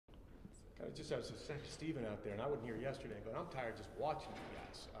I was just saying to Steven out there, and I wasn't here yesterday, but I'm tired just watching you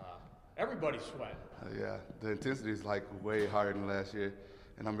guys. Everybody's sweating. Yeah, the intensity is like way higher than last year,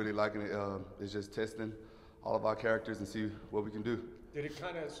 and I'm really liking it. It's just testing all of our characters and see what we can do. Did it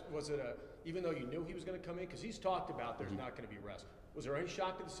was it even though you knew he was going to come in, because he's talked about there's not going to be rest, was there any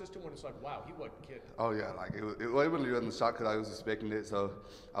shock to the system when it's like, wow, he wasn't kidding? Oh yeah, like it wasn't a shock because I was expecting it. So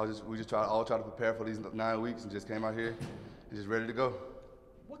we just try to prepare for these 9 weeks and just came out here and just ready to go.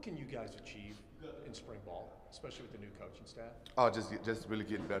 What can you guys achieve in spring ball, especially with the new coaching staff? Oh, just really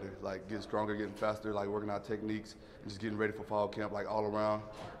getting better, like getting stronger, getting faster, like working out techniques, and just getting ready for fall camp, like all around,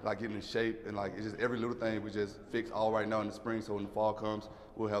 like getting in shape, and like it's just every little thing we just fix all right now in the spring, so when the fall comes,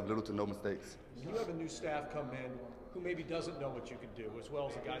 we'll have little to no mistakes. You have a new staff come in who maybe doesn't know what you can do, as well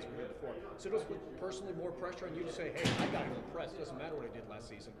as the guys who were here before. So does it put personally more pressure on you to say, hey, I got to impress. It doesn't matter what I did last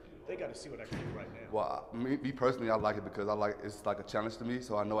season. They got to see what I can do right now. Well, me personally, I like it because it's like a challenge to me,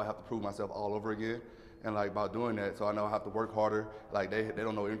 so I know I have to prove myself all over again. And like by doing that, so I know I have to work harder. Like they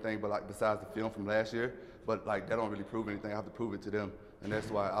don't know anything but like besides the film from last year, but like they don't really prove anything. I have to prove it to them, and that's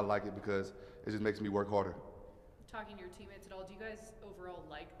why I like it because it just makes me work harder. Talking to your teammates at all, do you guys overall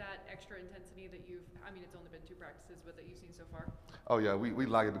like that extra intensity that it's only been 2 practices, but that you've seen so far? Oh yeah, we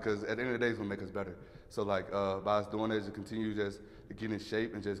like it because at the end of the day, it's gonna make us better. So like by us doing it, just continue just to get in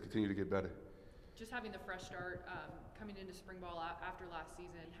shape and just continue to get better. Just having the fresh start, coming into spring ball after last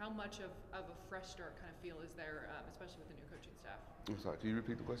season, how much of a fresh start kind of feel is there, especially with the new coaching staff? I'm sorry, can you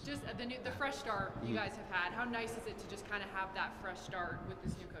repeat the question? Just the fresh start you guys have had. How nice is it to just kind of have that fresh start with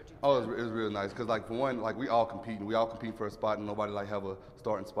this new coaching staff? Oh, it was real nice because like for one, like we all compete for a spot and nobody like have a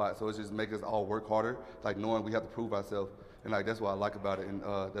starting spot. So it's just make us all work harder, like knowing we have to prove ourselves, and like that's what I like about it, and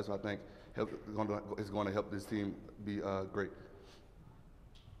that's what I think it's going to help this team be great.